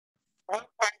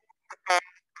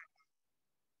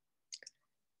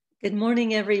Good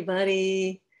morning,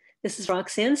 everybody. This is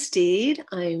Roxanne Steed.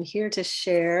 I'm here to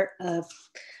share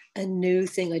a new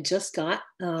thing I just got,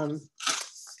 a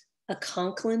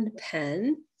Conklin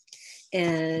pen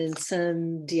and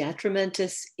some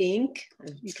Diatramentus ink.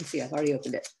 You can see I've already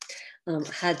opened it.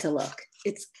 Had to look.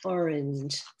 It's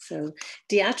orange. So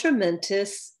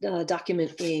Diatramentus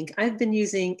document ink I've been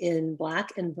using in black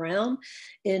and brown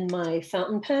in my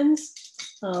fountain pens.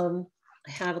 I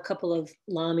have a couple of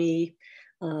Lamy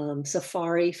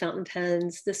Safari fountain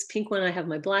pens. This pink one I have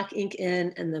my black ink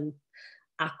in, and the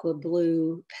aqua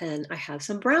blue pen I have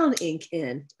some brown ink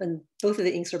in. And both of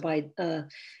the inks are by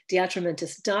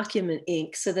Diatramentus document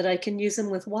ink so that I can use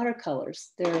them with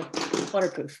watercolors. They're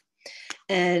waterproof.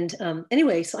 And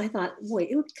anyway, so I thought, boy,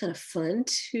 it would be kind of fun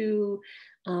to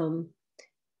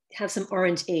have some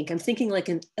orange ink. I'm thinking like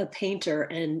a painter,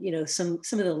 and some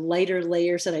of the lighter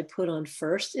layers that I put on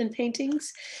first in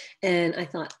paintings. And I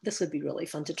thought this would be really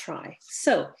fun to try.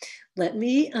 So let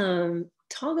me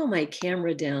toggle my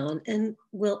camera down and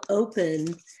we'll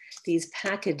open these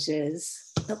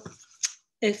packages. Oh,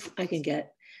 if I can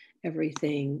get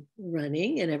everything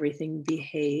running and everything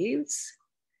behaves.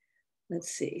 Let's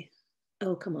see.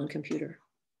 Oh, come on, computer.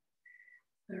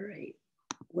 All right,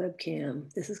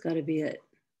 webcam. This has got to be it.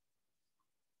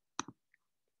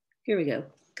 Here we go.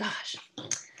 Gosh,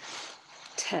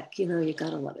 tech, you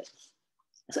gotta love it.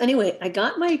 So anyway, I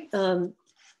got my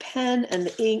pen and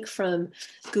the ink from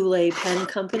Goulet Pen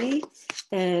Company,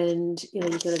 and you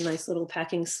get a nice little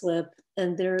packing slip,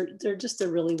 and they're just a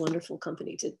really wonderful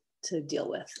company to deal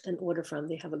with and order from.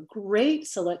 They have a great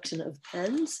selection of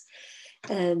pens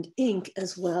and ink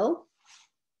as well.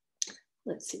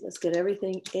 Let's see, let's get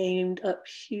everything aimed up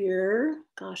here.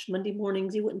 Gosh, Monday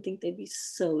mornings, you wouldn't think they'd be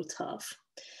so tough.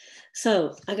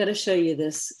 So I got to show you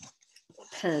this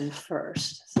pen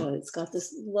first. So it's got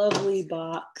this lovely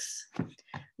box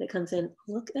that comes in.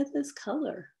 Look at this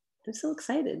color. I'm so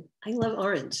excited. I love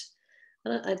orange.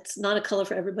 It's not a color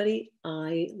for everybody.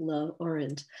 I love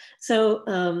orange. So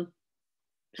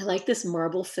I like this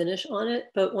marble finish on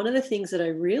it. But one of the things that I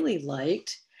really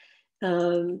liked,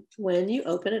 when you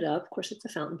open it up, of course, it's a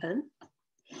fountain pen.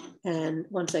 And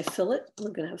once I fill it,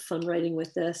 we're going to have fun writing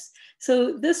with this.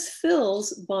 So this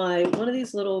fills by one of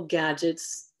these little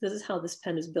gadgets. This is how this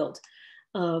pen is built.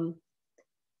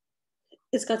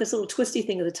 It's got this little twisty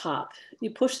thing at the top.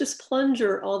 You push this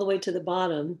plunger all the way to the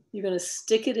bottom. You're going to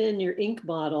stick it in your ink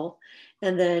bottle,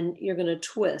 and then you're going to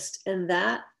twist. And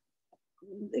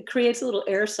it creates a little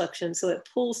air suction, so it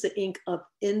pulls the ink up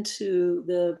into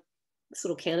this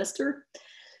little canister.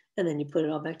 And then you put it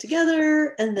all back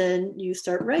together, and then you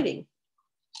start writing.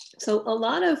 So a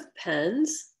lot of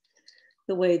pens,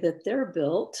 the way that they're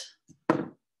built,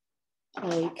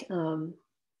 like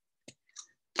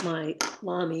my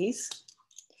Lamys,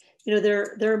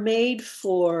 they're made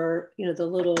for the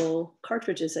little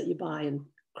cartridges that you buy and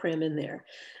cram in there.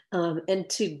 And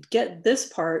to get this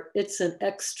part, it's an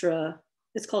extra.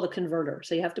 It's called a converter.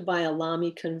 So you have to buy a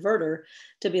Lamy converter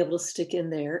to be able to stick in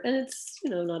there. And it's,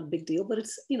 not a big deal, but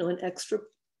it's, an extra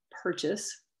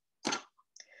purchase.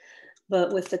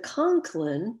 But with the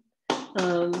Conklin,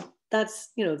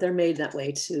 that's, they're made that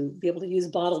way to be able to use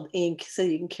bottled ink so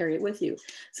you can carry it with you.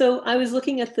 So I was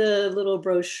looking at the little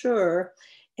brochure,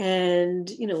 and,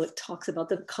 it talks about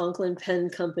the Conklin Pen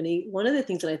Company. One of the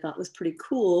things that I thought was pretty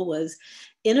cool was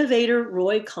innovator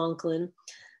Roy Conklin.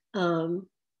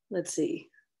 Let's see.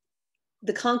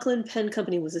 The Conklin Pen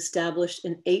Company was established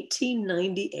in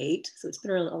 1898. So it's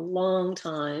been around a long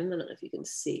time. I don't know if you can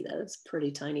see that. It's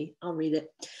pretty tiny. I'll read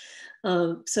it.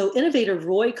 So innovator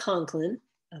Roy Conklin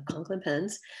of Conklin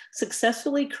Pens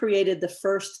successfully created the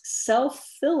first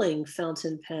self-filling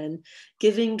fountain pen,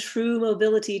 giving true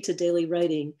mobility to daily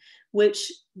writing,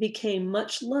 which became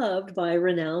much loved by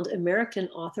renowned American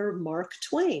author Mark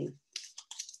Twain.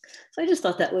 So I just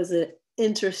thought that was an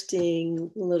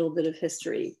interesting little bit of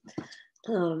history,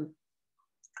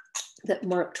 that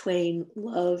Mark Twain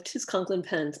loved his Conklin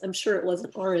pens. I'm sure it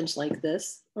wasn't orange like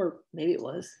this, or maybe it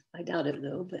was. I doubt it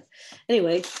though. But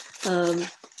anyway,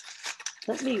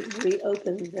 let me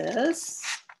reopen this.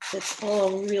 It's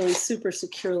all really super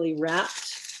securely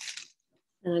wrapped.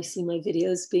 And I see my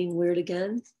videos being weird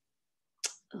again.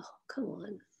 Oh, come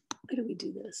on. Why do we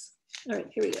do this? All right,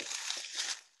 here we go.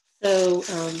 So,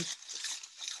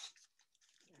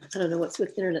 I don't know what's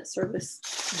with internet service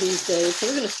these days. So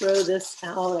we're going to throw this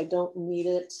out. I don't need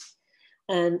it.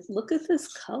 And look at this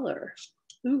color.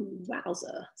 Ooh,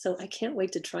 wowza. So I can't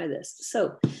wait to try this.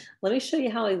 So let me show you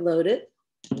how I load it.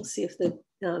 We'll see if the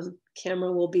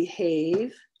camera will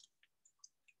behave.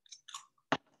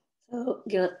 So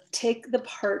you're gonna take the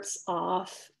parts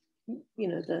off,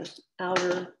 the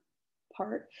outer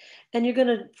part, and you're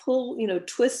gonna pull,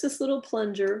 twist this little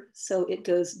plunger so it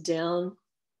goes down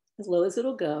as low as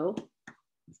it'll go.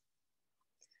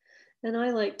 And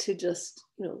I like to just,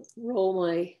 roll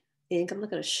my ink. I'm not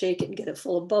gonna shake it and get it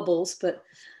full of bubbles, but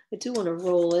I do wanna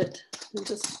roll it and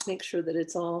just make sure that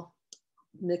it's all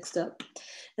mixed up.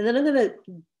 And then I'm gonna,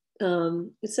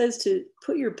 it says to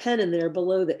put your pen in there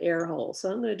below the air hole.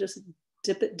 So I'm gonna just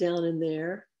dip it down in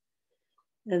there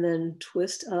and then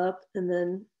twist up and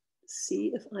then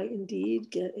see if I indeed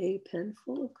get a pen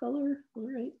full of color. All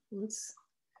right, let's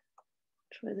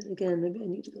try that again. Maybe I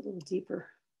need to go a little deeper.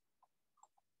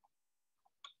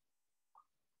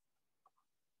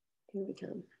 Here we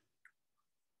come.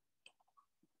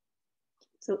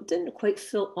 So it didn't quite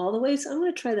fill all the way, so I'm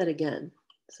going to try that again.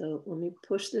 So let me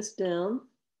push this down,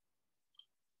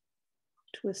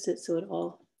 twist it so it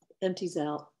all empties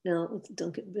out. Now let's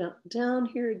dunk it down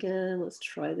here again. Let's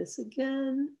try this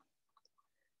again.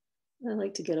 I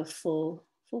like to get a full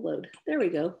load. There we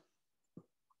go.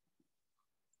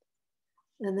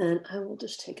 And then I will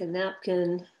just take a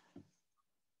napkin,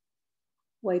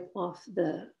 wipe off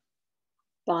the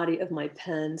body of my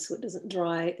pen so it doesn't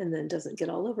dry and then doesn't get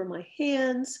all over my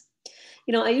hands.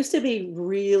 I used to be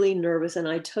really nervous and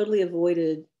I totally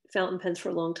avoided fountain pens for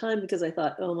a long time because I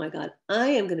thought, oh my God, I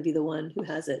am going to be the one who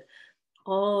has it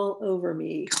all over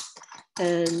me.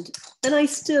 And I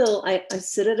still, I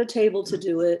sit at a table to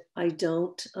do it. I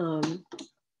don't, I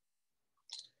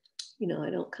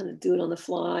don't kind of do it on the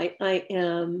fly. I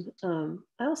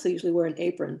also usually wear an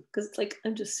apron because it's like,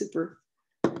 I'm just super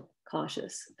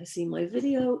cautious. I see my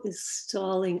video is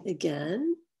stalling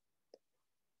again.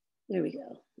 There we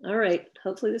go. All right,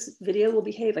 hopefully this video will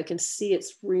behave. I can see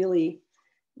it's really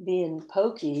being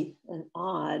pokey and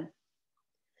odd.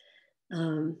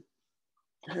 All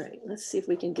right, let's see if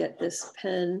we can get this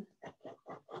pen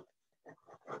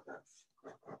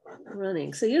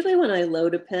running. So usually when I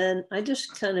load a pen, I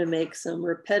just kind of make some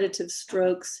repetitive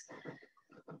strokes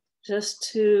just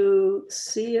to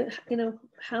see,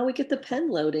 how we get the pen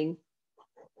loading.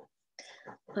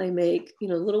 I make,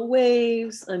 little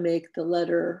waves. I make the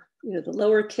letter, the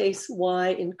lowercase y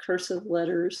in cursive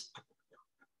letters,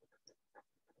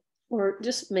 or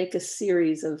just make a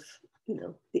series of,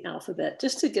 the alphabet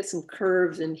just to get some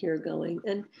curves in here going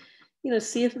and,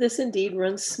 see if this indeed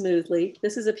runs smoothly.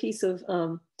 This is a piece of,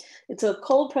 it's a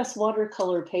cold pressed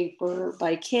watercolor paper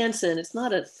by Canson. It's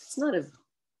not a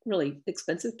really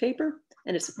expensive paper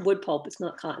and it's wood pulp, it's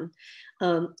not cotton.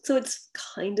 So it's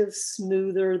kind of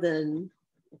smoother than,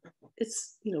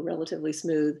 it's, relatively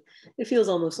smooth. It feels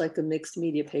almost like a mixed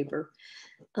media paper.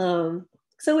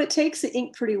 So it takes the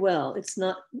ink pretty well. It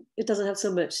doesn't have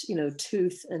so much,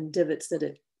 tooth and divots that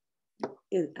it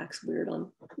acts weird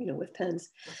on, with pens.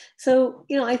 So,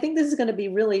 I think this is going to be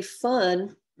really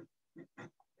fun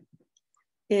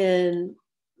in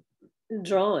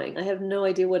drawing. I have no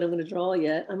idea what I'm going to draw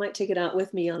yet. I might take it out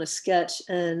with me on a sketch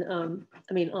and, on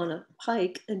a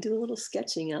hike and do a little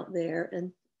sketching out there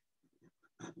and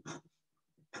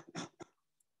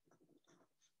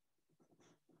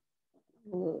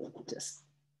we'll just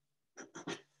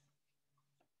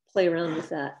play around with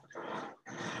that.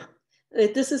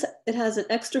 It has an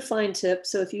extra fine tip.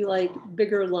 So if you like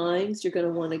bigger lines, you're going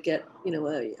to want to get,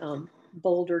 a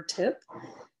bolder tip.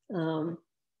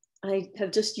 I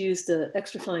have just used the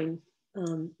extra fine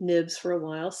nibs for a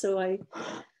while. So I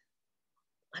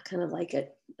kind of like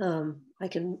it. I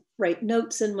can write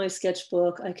notes in my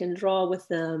sketchbook. I can draw with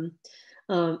them.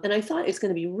 And I thought it's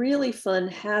going to be really fun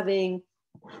having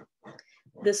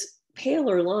this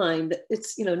paler line that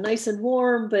it's, nice and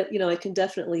warm, but, I can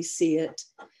definitely see it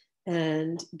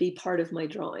and be part of my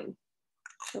drawing.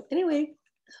 So anyway,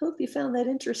 I hope you found that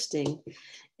interesting.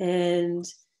 And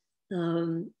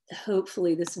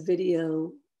hopefully this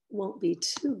video won't be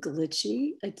too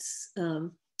glitchy. It's,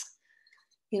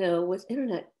 with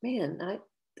internet, man,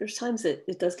 there's times that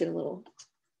it does get a little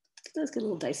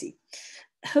dicey.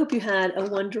 I hope you had a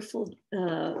wonderful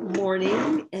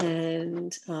morning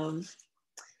and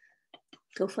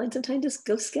go find some time to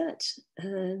go sketch.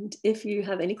 And if you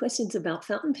have any questions about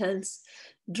fountain pens,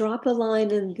 drop a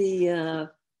line in the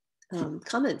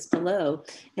comments below.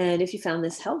 And if you found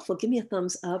this helpful, give me a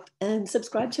thumbs up and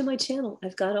subscribe to my channel.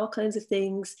 I've got all kinds of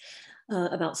things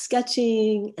about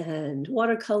sketching and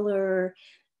watercolor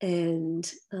and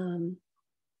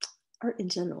art in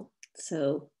general.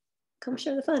 So come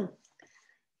share the fun.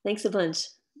 Thanks a bunch.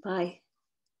 Bye.